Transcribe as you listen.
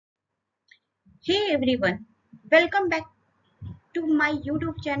Hey everyone, welcome back to my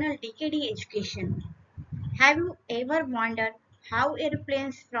YouTube channel DKD Education. Have you ever wondered how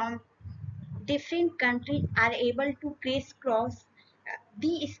airplanes from different countries are able to crisscross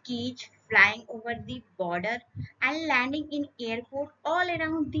the skies, flying over the border and landing in airports all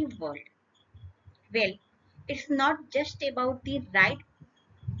around the world? Well, it's not just about the right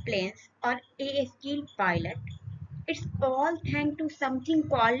planes or a skilled pilot. It's all thanks to something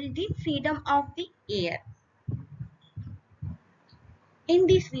called the freedom of the air. In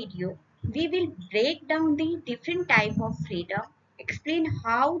this video, we will break down the different type of freedom, explain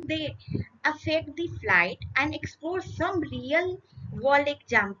how they affect the flight and explore some real world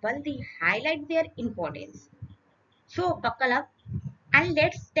example that highlight their importance. So buckle up and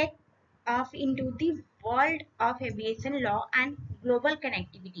let's take off into the world of aviation law and global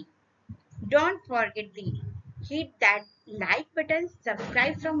connectivity. Don't forget to hit that like button,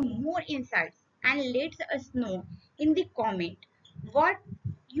 subscribe for more insights, and let us know in the comment what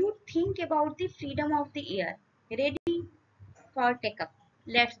you think about the freedom of the air. Ready for take up?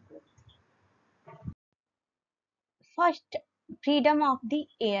 Let's go. First, freedom of the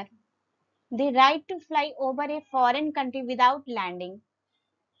air. The right to fly over a foreign country without landing.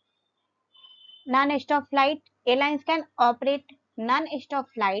 Non-stop flight. Airlines can operate non-stop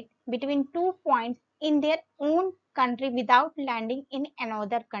flight between two points in their own country without landing in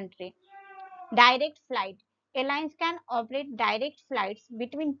another country. Direct flight. Airlines can operate direct flights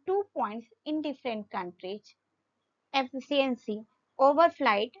between two points in different countries. Efficiency.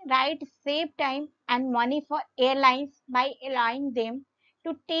 Overflight rights save time and money for airlines by allowing them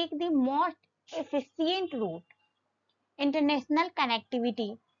to take the most efficient route. International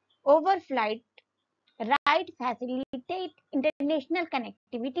connectivity. Overflight rights facilitate international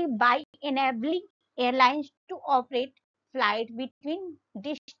connectivity by enabling airlines to operate flights between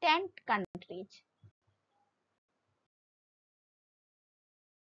distant countries.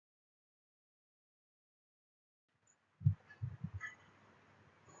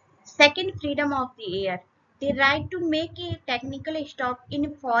 Second, freedom of the air. The right to make a technical stop in a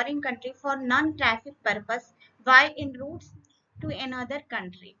foreign country for non-traffic purpose while en route to another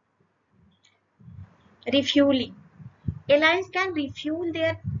country. Refueling. Airlines can refuel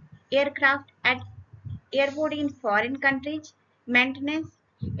their aircraft at airport in foreign countries. Maintenance.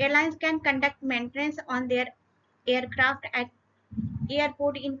 Airlines can conduct maintenance on their aircraft at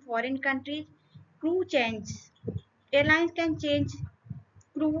airport in foreign countries. Crew change. Airlines can change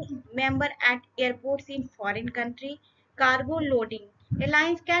crew member at airports in foreign country. Cargo loading.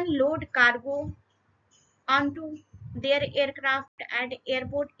 Airlines can load cargo onto their aircraft at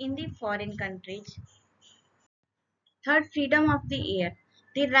airport in the foreign countries. Third, freedom of the air.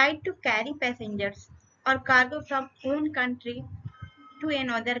 The right to carry passengers or cargo from one country to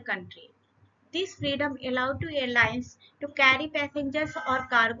another country. This freedom allowed to airlines to carry passengers or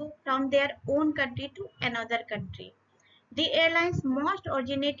cargo from their own country to another country. The airlines must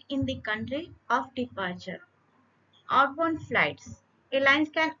originate in the country of departure. Outbound flights. Airlines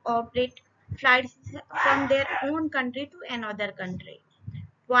can operate flights from their own country to another country.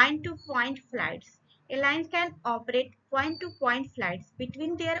 Point to point flights. Airlines can operate point to point flights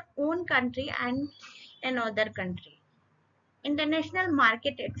between their own country and another country. International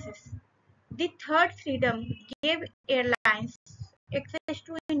market access. The third freedom gave airlines access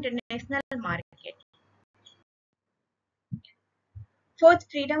to international market. Fourth,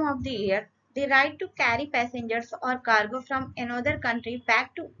 freedom of the air. The right to carry passengers or cargo from another country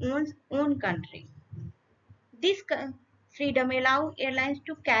back to one's own country. This freedom allows airlines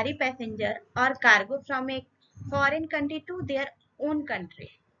to carry passenger or cargo from a foreign country to their own country.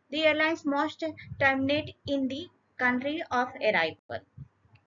 The airlines must terminate in the country of arrival.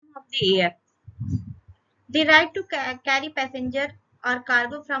 Of the air. The right to carry passenger or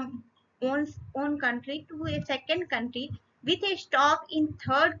cargo from one's own country to a second country with a stop in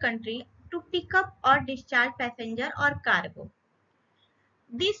third country to pick up or discharge passenger or cargo.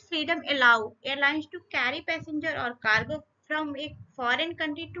 This freedom allows airlines to carry passenger or cargo from a foreign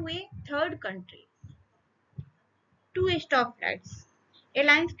country to a third country. Two stop flights.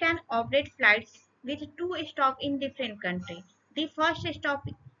 Airlines can operate flights with two stops in different countries. The first stop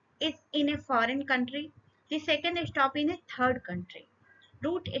is in a foreign country. The second stop in a third country.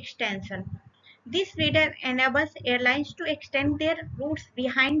 Route extension. This freedom enables airlines to extend their routes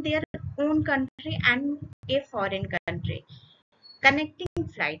behind their own country and a foreign country. Connecting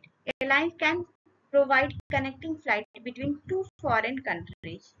flight. Airlines can provide connecting flight between two foreign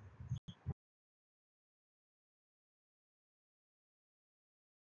countries.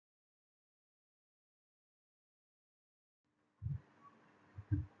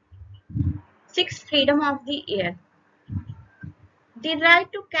 freedom of the air. The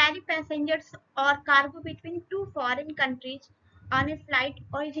right to carry passengers or cargo between two foreign countries on a flight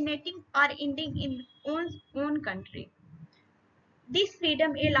originating or ending in one's own country. This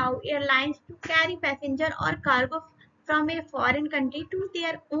freedom allows airlines to carry passenger or cargo from a foreign country to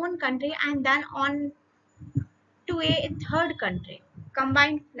their own country and then on to a third country.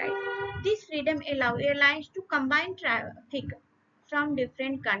 Combined flight. This freedom allows airlines to combine traffic from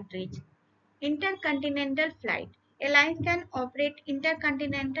different countries. Intercontinental flight. Airlines can operate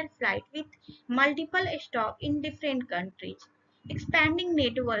intercontinental flight with multiple stops in different countries, expanding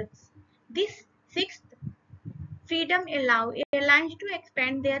networks. This sixth freedom allows airlines to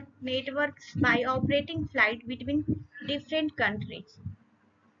expand their networks by operating flights between different countries.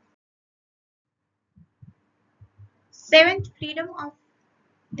 Seventh, freedom of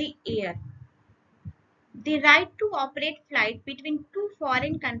the air. The right to operate flights between two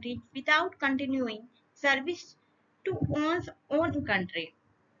foreign countries without continuing service to one's own country.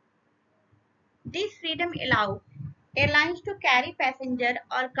 This freedom allows airlines to carry passenger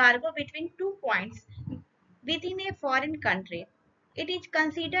or cargo between two points within a foreign country. It is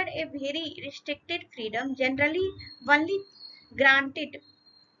considered a very restricted freedom, generally only granted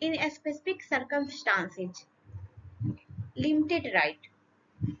in specific circumstances. Limited right.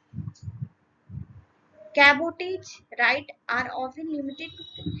 Cabotage rights are often limited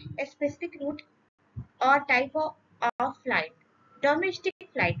to a specific route or type of flight. Domestic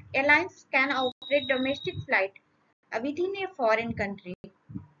flight. Airlines can operate domestic flight within a foreign country.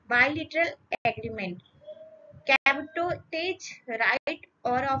 Bilateral agreement. Cabotage rights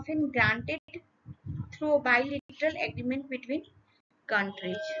are often granted through bilateral agreement between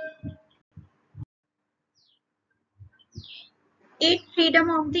countries. 8. Freedom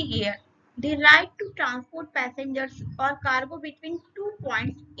of the air. The right to transport passengers or cargo between two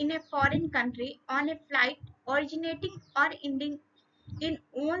points in a foreign country on a flight originating or ending in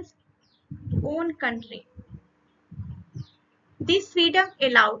one's own country. This freedom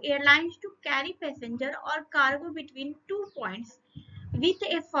allows airlines to carry passenger or cargo between two points with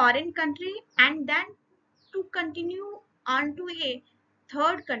a foreign country and then to continue on to a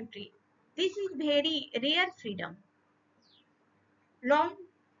third country. This is very rare freedom. Long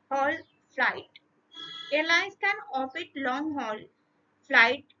haul flight. Airlines can operate long haul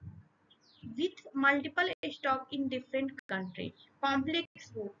flight with multiple stops in different countries. Complex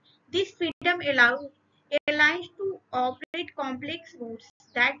routes. This freedom allows airlines to operate complex routes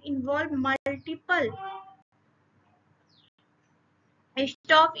that involve multiple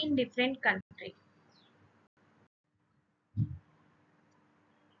stops in different countries.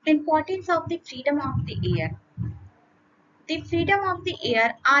 Importance of the freedom of the air. The freedom of the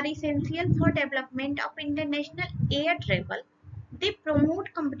air are essential for development of international air travel. They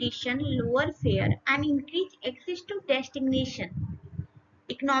promote competition, lower fare, and increase access to destination.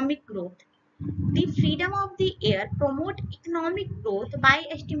 Economic growth. The freedom of the air promote economic growth by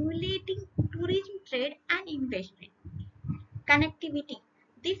stimulating tourism, trade, and investment. Connectivity.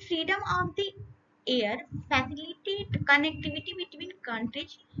 The freedom of the air facilitate connectivity between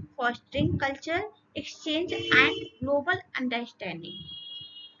countries, fostering cultural exchange and global understanding.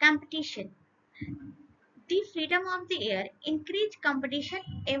 Competition. The freedom of the air increase competition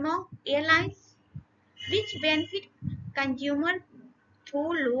among airlines, which benefit consumers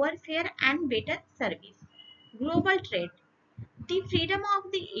through lower fare and better service. Global trade. The freedom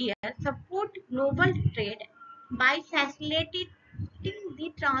of the air support global trade by facilitating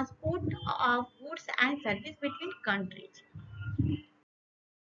the transport of goods and services between countries.